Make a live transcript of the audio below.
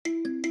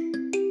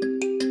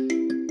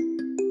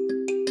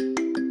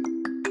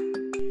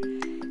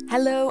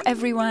Hello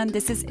everyone,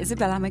 this is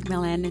Isabella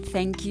McMillan.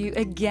 Thank you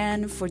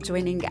again for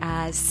joining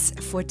us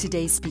for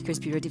today's Speakers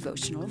Bureau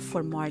Devotional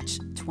for March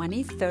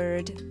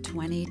 23rd,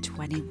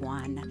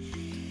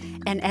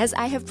 2021. And as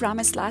I have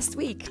promised last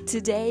week,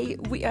 today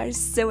we are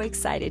so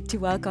excited to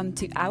welcome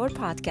to our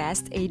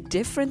podcast a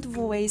different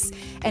voice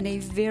and a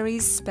very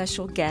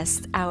special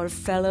guest, our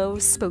fellow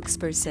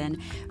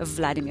spokesperson,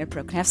 Vladimir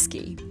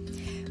Prokhnevskiy.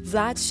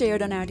 Vlad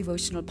shared on our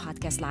devotional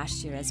podcast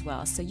last year as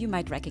well, so you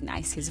might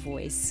recognize his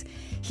voice.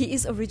 He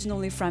is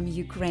originally from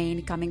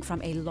Ukraine, coming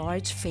from a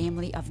large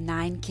family of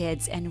 9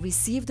 kids, and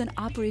received an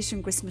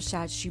Operation Christmas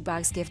Child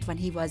shoebox gift when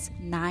he was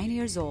 9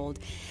 years old,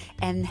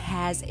 and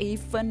has a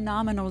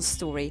phenomenal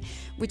story,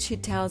 which he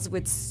tells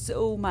with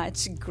so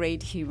much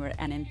great humor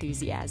and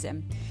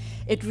enthusiasm.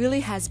 It really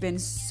has been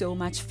so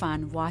much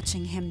fun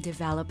watching him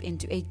develop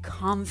into a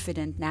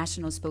confident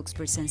national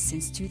spokesperson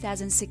since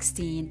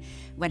 2016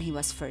 when he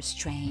was first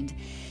trained.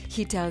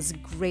 He tells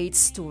great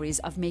stories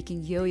of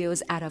making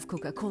yo-yos out of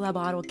Coca-Cola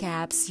bottle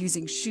caps,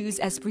 using shoes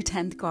as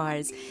pretend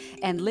cars,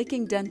 and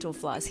licking dental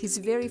floss, his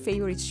very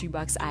favorite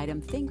shoebox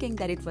item, thinking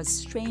that it was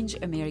strange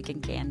American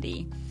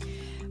candy.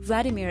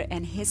 Vladimir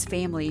and his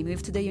family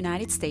moved to the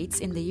United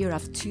States in the year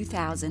of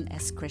 2000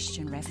 as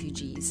Christian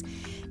refugees.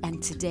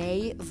 And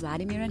today,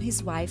 Vladimir and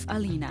his wife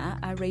Alina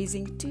are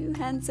raising 2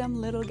 handsome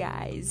little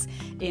guys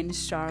in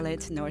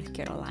Charlotte, North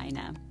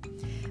Carolina.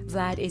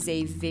 Vlad is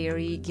a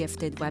very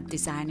gifted web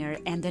designer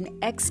and an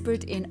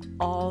expert in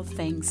all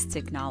things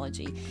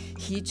technology.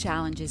 He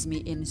challenges me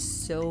in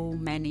so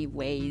many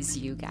ways,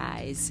 you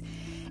guys.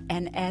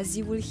 And as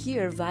you will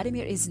hear,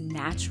 Vladimir is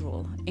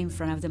natural in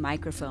front of the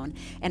microphone,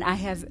 and I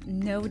have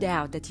no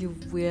doubt that you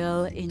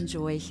will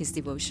enjoy his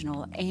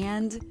devotional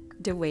and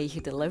the way he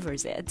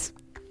delivers it.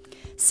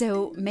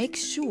 So make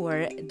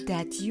sure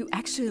that you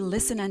actually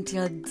listen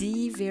until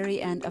the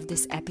very end of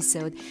this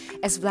episode,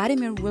 as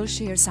Vladimir will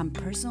share some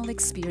personal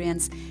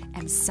experience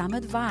and some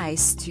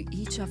advice to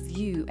each of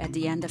you at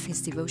the end of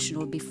his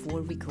devotional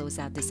before we close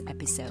out this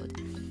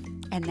episode.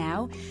 And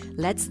now,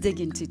 let's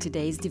dig into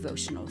today's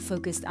devotional,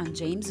 focused on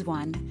James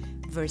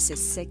 1,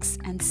 verses 6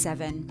 and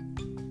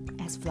 7,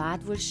 as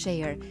Vlad will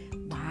share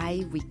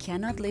why we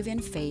cannot live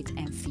in faith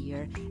and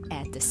fear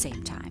at the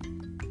same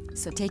time.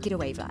 So take it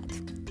away,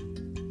 Vlad.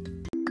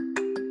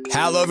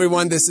 Hello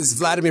everyone, this is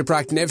Vladimir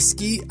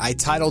Prokhnevskiy. I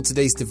titled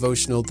today's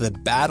devotional, The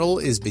Battle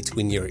is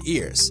Between Your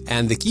Ears.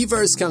 And the key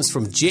verse comes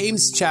from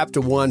James chapter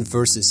 1,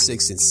 verses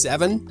 6 and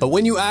 7. But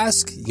when you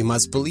ask, you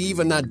must believe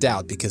and not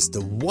doubt, because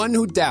the one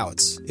who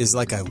doubts is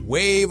like a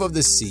wave of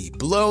the sea,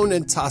 blown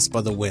and tossed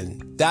by the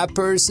wind. That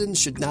person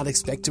should not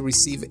expect to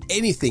receive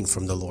anything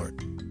from the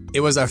Lord.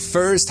 It was our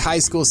first high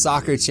school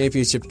soccer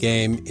championship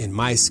game in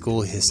my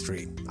school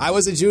history. I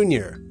was a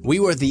junior. We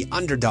were the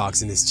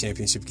underdogs in this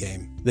championship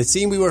game. The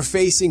team we were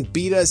facing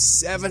beat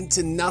us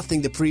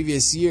 7-0 the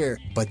previous year,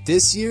 but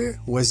this year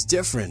was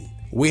different.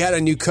 We had a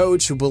new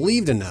coach who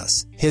believed in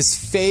us. His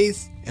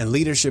faith and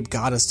leadership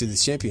got us to the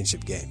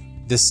championship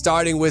game. The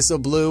starting whistle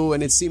blew,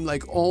 and it seemed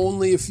like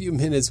only a few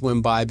minutes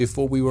went by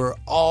before we were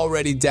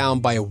already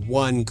down by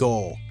 1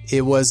 goal.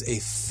 It was a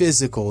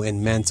physical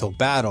and mental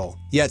battle.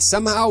 Yet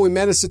somehow we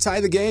managed to tie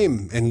the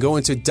game and go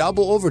into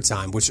double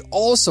overtime, which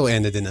also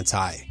ended in a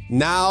tie.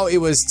 Now it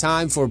was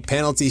time for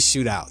penalty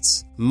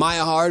shootouts. My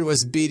heart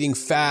was beating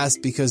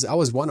fast because I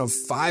was one of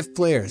 5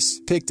 players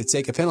picked to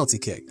take a penalty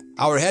kick.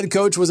 Our head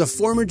coach was a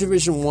former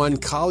Division I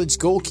college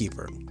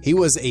goalkeeper. He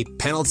was a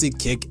penalty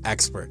kick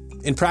expert.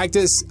 In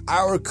practice,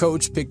 our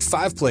coach picked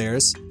 5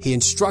 players. He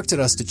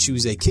instructed us to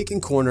choose a kicking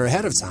corner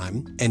ahead of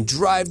time and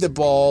drive the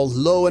ball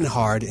low and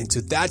hard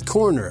into that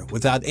corner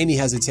without any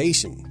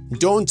hesitation.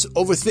 Don't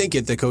overthink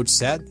it, the coach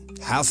said.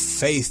 Have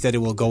faith that it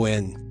will go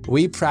in.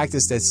 We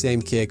practiced that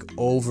same kick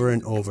over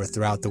and over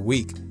throughout the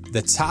week.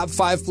 The top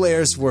 5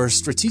 players were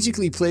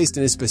strategically placed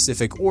in a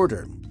specific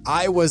order.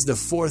 I was the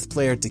 4th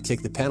player to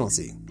kick the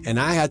penalty, and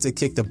I had to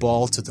kick the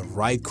ball to the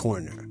right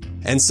corner.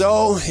 And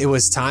so it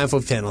was time for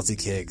penalty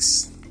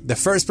kicks. The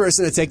first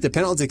person to take the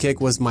penalty kick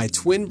was my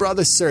twin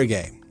brother,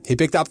 Sergey. He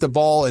picked up the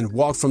ball and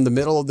walked from the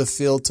middle of the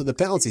field to the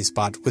penalty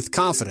spot with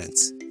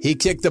confidence. He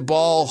kicked the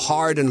ball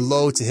hard and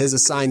low to his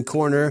assigned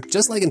corner,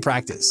 just like in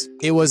practice.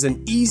 It was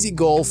an easy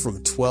goal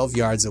from 12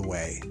 yards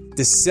away.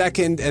 The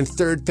second and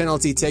third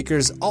penalty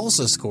takers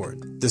also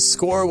scored. The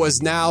score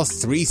was now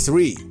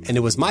 3-3, and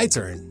it was my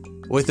turn.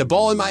 With the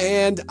ball in my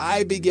hand,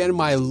 I began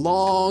my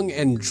long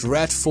and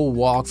dreadful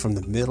walk from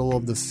the middle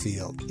of the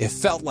field. It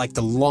felt like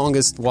the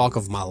longest walk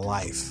of my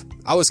life.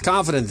 I was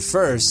confident at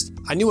first.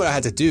 I knew what I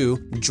had to do.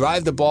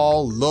 Drive the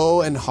ball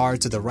low and hard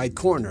to the right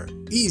corner.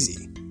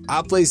 Easy.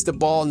 I placed the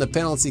ball in the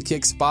penalty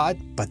kick spot,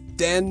 but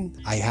then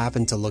I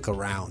happened to look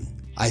around.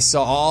 I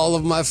saw all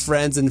of my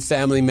friends and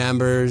family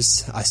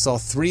members. I saw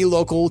 3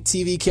 local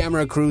TV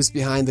camera crews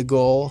behind the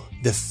goal.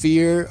 The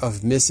fear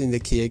of missing the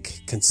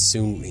kick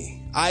consumed me.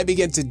 I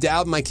began to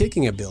doubt my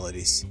kicking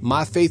abilities.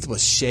 My faith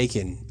was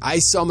shaken. I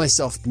saw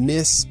myself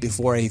miss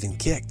before I even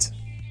kicked.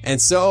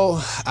 And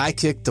so, I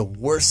kicked the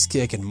worst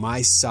kick in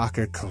my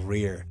soccer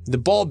career. The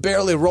ball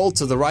barely rolled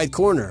to the right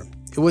corner.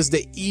 It was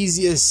the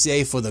easiest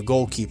save for the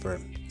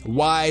goalkeeper.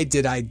 Why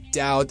did I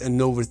doubt and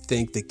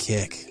overthink the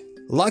kick?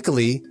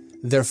 Luckily,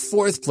 their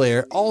fourth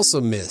player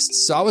also missed,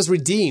 so I was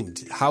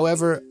redeemed.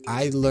 However,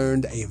 I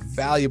learned a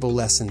valuable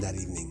lesson that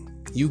evening.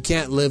 You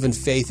can't live in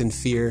faith and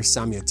fear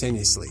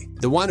simultaneously.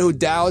 The one who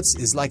doubts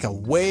is like a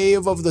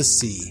wave of the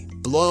sea,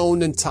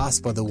 blown and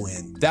tossed by the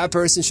wind. That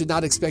person should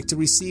not expect to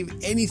receive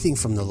anything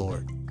from the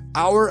Lord.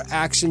 Our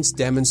actions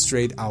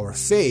demonstrate our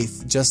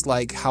faith, just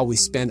like how we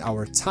spend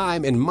our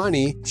time and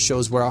money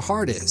shows where our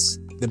heart is.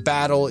 The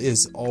battle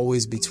is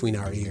always between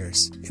our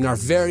ears, in our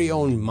very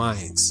own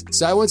minds.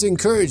 So I want to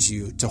encourage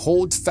you to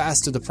hold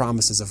fast to the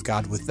promises of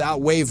God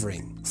without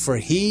wavering, for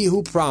he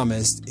who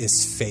promised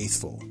is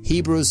faithful.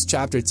 Hebrews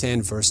chapter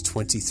 10, verse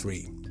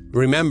 23.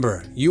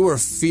 Remember, you are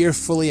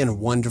fearfully and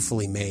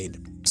wonderfully made.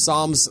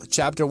 Psalms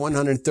chapter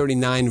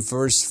 139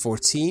 verse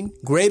 14.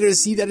 Greater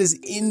is he that is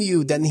in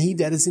you than he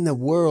that is in the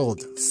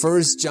world.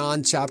 1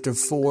 John chapter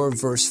 4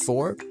 verse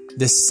 4.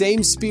 The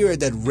same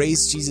Spirit that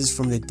raised Jesus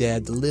from the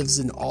dead lives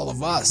in all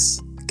of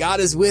us. God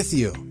is with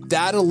you.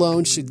 That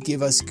alone should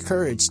give us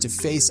courage to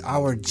face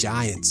our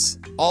giants.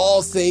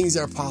 All things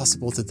are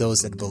possible to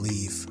those that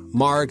believe.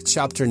 Mark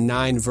chapter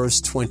 9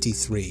 verse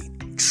 23.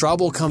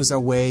 Trouble comes our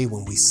way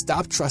when we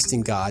stop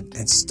trusting God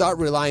and start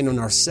relying on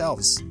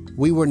ourselves.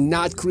 We were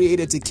not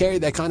created to carry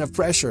that kind of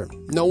pressure.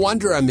 No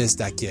wonder I missed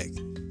that kick.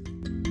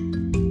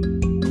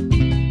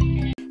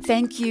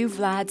 Thank you,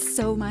 Vlad,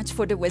 so much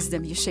for the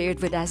wisdom you shared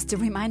with us. The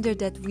reminder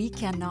that we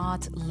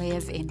cannot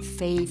live in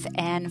faith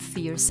and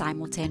fear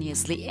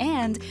simultaneously,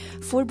 and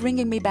for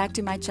bringing me back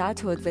to my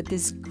childhood with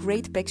this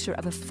great picture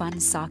of a fun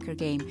soccer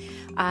game.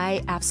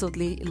 I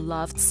absolutely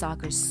loved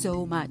soccer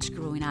so much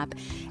growing up,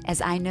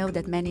 as I know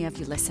that many of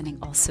you listening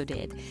also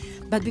did.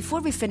 But before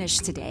we finish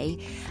today,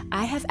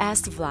 I have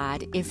asked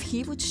Vlad if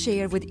he would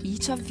share with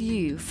each of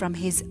you from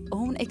his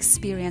own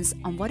experience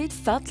on what it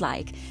felt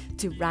like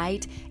to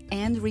write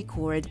and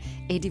record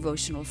a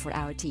devotional for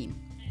our team.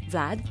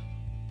 Vlad?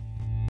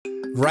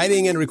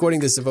 Writing and recording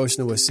this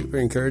devotional was super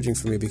encouraging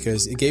for me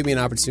because it gave me an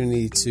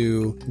opportunity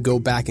to go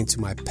back into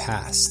my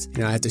past.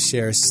 I had to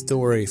share a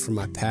story from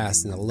my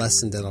past and a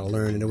lesson that I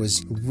learned, and it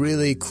was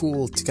really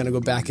cool to kind of go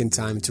back in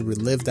time to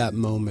relive that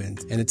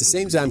moment and at the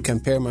same time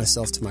compare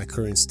myself to my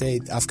current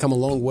state. I've come a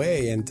long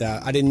way, and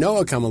I didn't know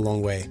I'd come a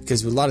long way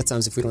because a lot of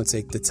times if we don't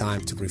take the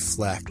time to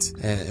reflect,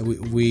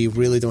 we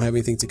really don't have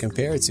anything to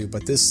compare it to.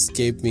 But this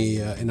gave me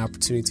an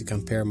opportunity to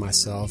compare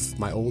myself,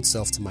 my old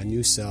self, to my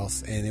new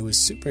self, and it was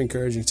super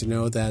encouraging to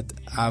know that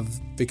I've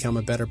become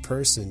a better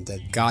person, that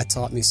God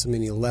taught me so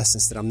many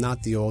lessons, that I'm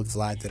not the old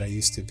Vlad that I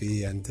used to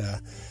be. And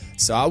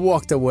so I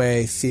walked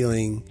away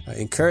feeling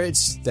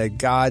encouraged that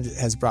God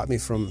has brought me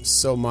from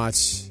so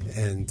much,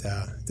 and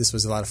this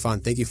was a lot of fun.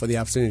 Thank you for the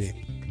opportunity.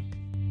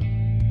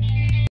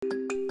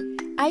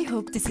 I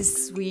hope this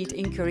is sweet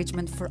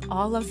encouragement for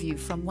all of you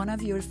from one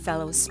of your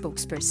fellow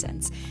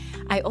spokespersons.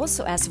 I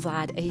also asked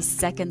Vlad a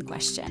second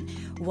question.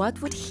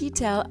 What would he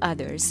tell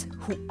others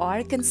who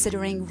are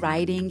considering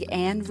writing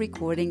and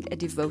recording a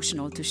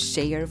devotional to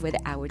share with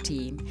our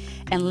team?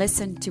 And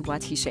listen to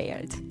what he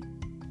shared.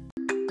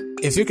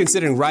 If you're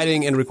considering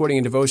writing and recording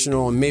a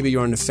devotional, and maybe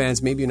you're on the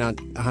fence, maybe you're not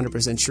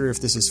 100% sure if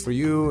this is for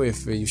you,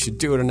 if you should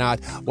do it or not,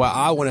 well,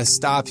 I want to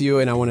stop you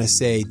and I want to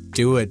say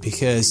do it,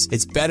 because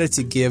it's better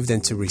to give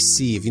than to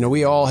receive.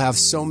 We all have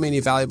so many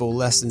valuable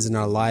lessons in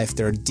our life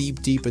that are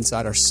deep, deep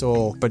inside our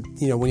soul. But,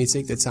 when you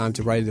take the time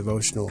to write a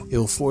devotional, it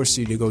will force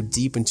you to go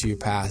deep into your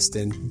past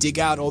and dig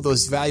out all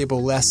those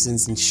valuable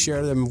lessons and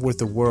share them with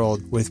the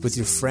world, with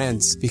your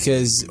friends,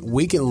 because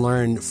we can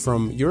learn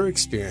from your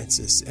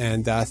experiences.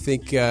 And I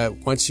think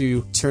once you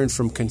turn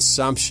from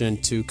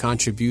consumption to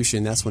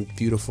contribution, that's when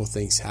beautiful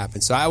things happen.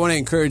 So I want to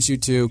encourage you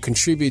to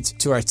contribute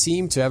to our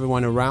team, to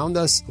everyone around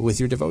us with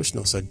your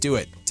devotional. So do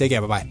it. Take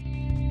care. Bye-bye.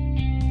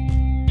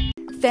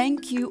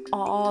 Thank you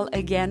all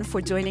again for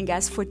joining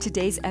us for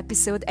today's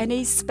episode, and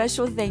a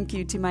special thank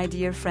you to my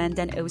dear friend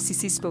and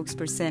OCC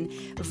spokesperson,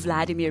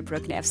 Vladimir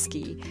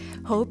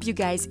Prokhnevskiy. Hope you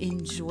guys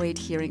enjoyed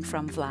hearing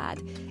from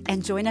Vlad.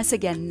 And join us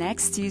again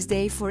next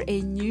Tuesday for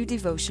a new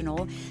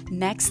devotional.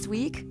 Next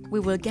week, we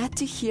will get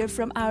to hear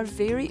from our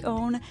very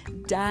own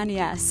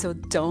Dania, so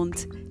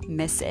don't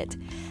miss it.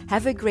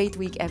 Have a great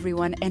week,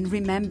 everyone, and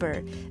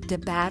remember, the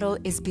battle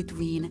is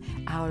between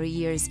our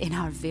ears and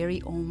our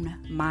very own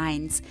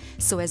minds.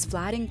 So as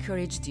Vlad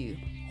encouraged you,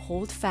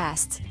 hold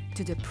fast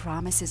to the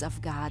promises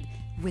of God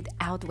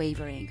without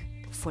wavering,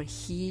 for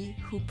he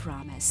who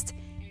promised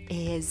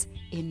is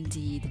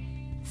indeed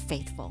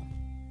faithful.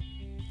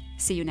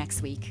 See you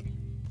next week.